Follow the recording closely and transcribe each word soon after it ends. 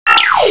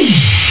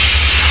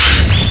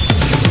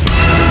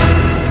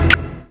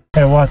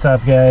Hey, what's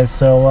up guys?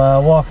 So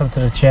welcome to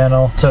the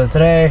channel. So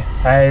today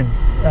I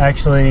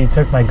actually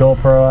took my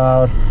GoPro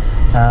out.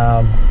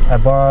 I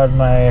borrowed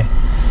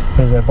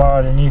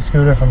borrowed an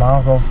e-scooter from my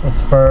uncle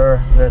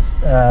for this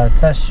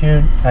test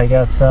shoot. I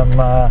got some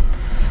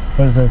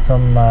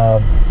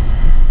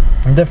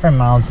different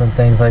mounts and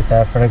things like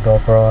that for the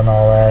GoPro and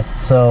all that.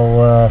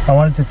 So I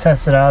wanted to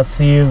test it out,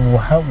 see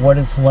what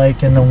it's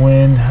like in the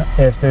wind,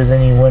 if there's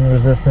any wind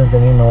resistance,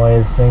 any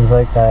noise, things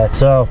like that.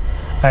 So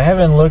I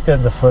haven't looked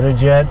at the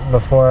footage yet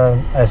before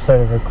I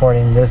started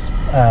recording this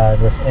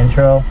this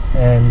intro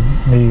and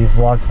the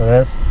vlog for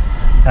this.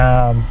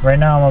 Right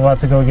now I'm about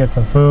to go get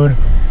some food,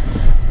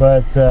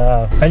 but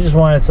I just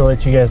wanted to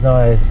let you guys know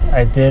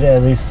I did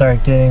at least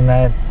start getting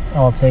that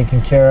all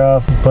taken care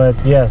of.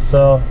 But yeah,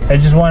 so I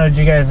just wanted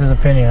you guys'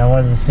 opinion. I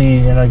wanted to see,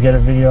 you know, get a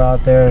video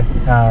out there,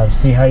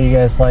 see how you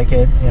guys like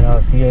it. You know,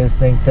 if you guys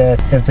think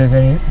that if there's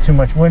too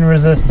much wind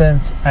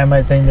resistance, I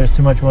might think there's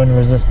too much wind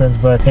resistance.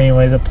 But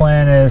anyway, the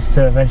plan is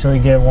to eventually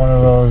get one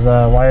of those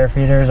wire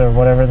feeders or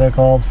whatever they're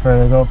called for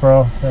the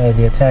GoPro, so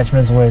the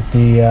attachments with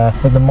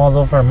the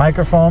muzzle for a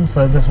microphone,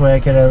 so this way I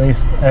could at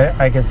least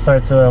I could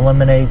start to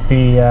eliminate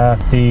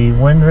the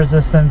wind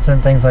resistance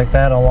and things like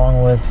that,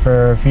 along with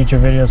for future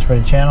videos for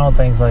the channel,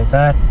 things like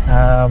that.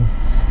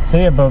 So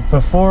yeah, but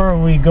before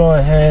we go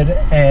ahead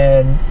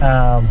and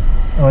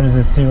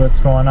see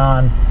what's going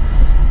on,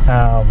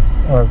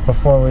 or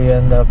before we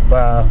end up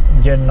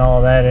getting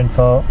all that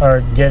info,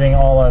 or getting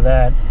all of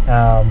that,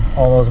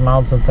 all those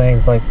mounts and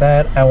things like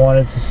that, I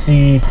wanted to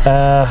see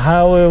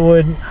how it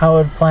would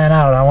plan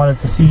out. I wanted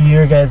to see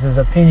your guys'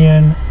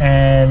 opinion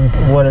and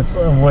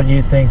what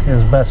you think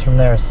is best from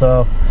there.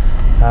 So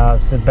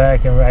sit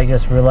back and I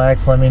guess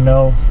relax. Let me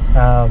know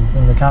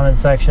in the comment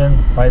section.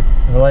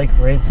 Like,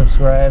 rate,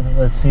 subscribe.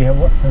 Let's see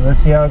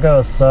how it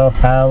goes. So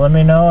let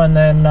me know, and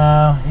then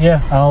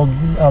yeah,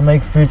 I'll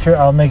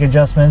make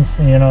adjustments.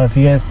 You know, if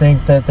you guys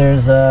think that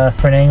there's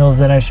different angles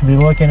that I should be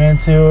looking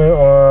into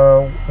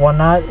or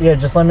whatnot, yeah,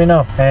 just let me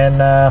know. And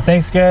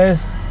thanks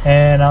guys,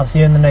 and I'll see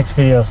you in the next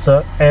video.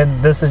 So,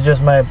 and this is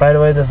just by the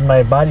way, this is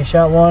my body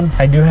shot one.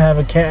 I do have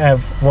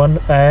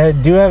I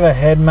do have a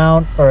head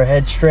mount or a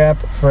head strap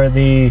for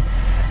the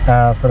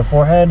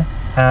forehead.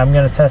 I'm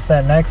gonna test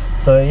that next.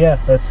 So yeah,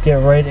 let's get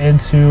right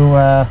into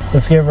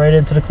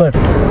the clip.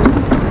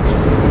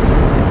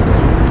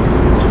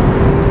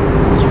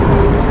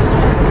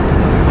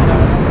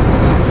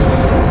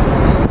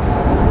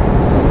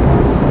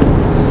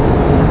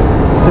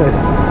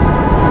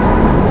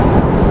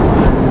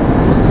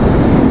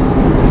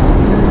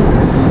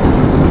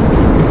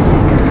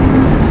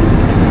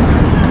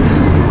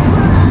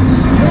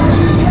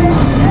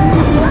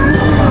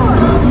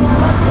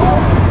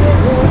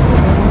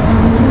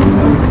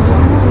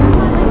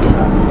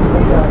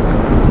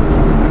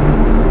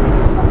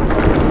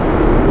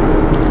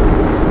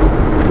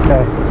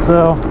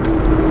 So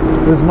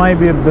this might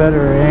be a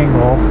better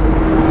angle.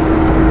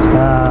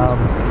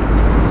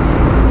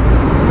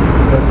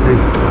 Let's see.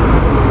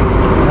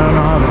 I don't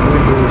know how the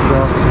wind is, so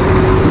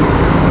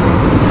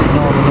and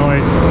all the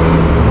noise.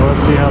 So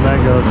let's see how that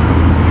goes.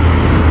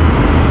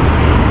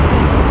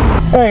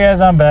 Alright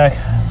guys, I'm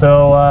back.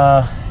 So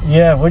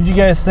yeah, what'd you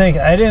guys think?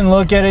 I didn't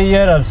look at it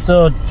yet. I'm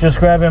still just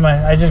grabbing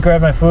I just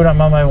grabbed my food.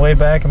 I'm on my way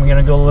back. I'm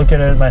gonna go look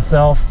at it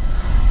myself.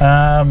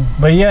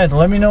 But yeah,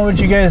 let me know what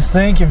you guys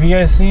think. If you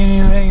guys see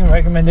anything,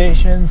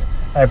 recommendations,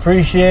 I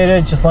appreciate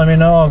it. Just let me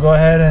know. I'll go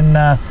ahead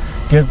and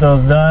get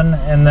those done,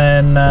 and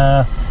then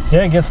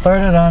yeah, get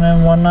started on it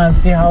and whatnot, and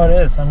see how it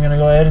is. I'm gonna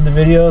go edit the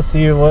video,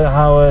 see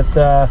how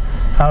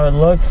it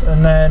looks,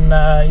 and then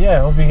yeah, I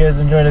hope you guys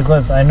enjoy the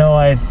clips. I know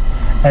I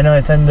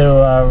tend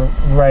to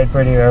write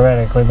pretty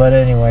erratically, but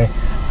anyway,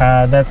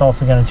 that's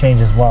also gonna change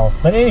as well.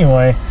 But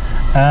anyway,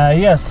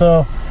 yeah,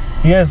 so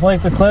if you guys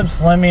like the clips,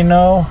 let me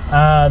know.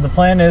 The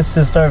plan is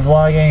to start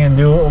vlogging and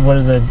do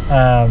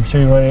show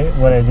you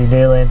what I do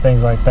daily and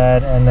things like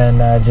that, and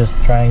then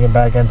just try and get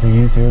back into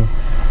YouTube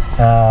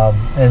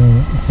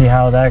and see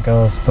how that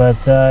goes. But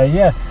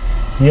yeah,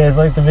 if you guys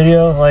like the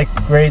video,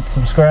 rate,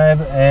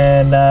 subscribe,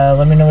 and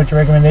let me know what your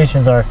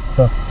recommendations are.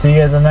 So see you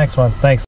guys in the next one. Thanks.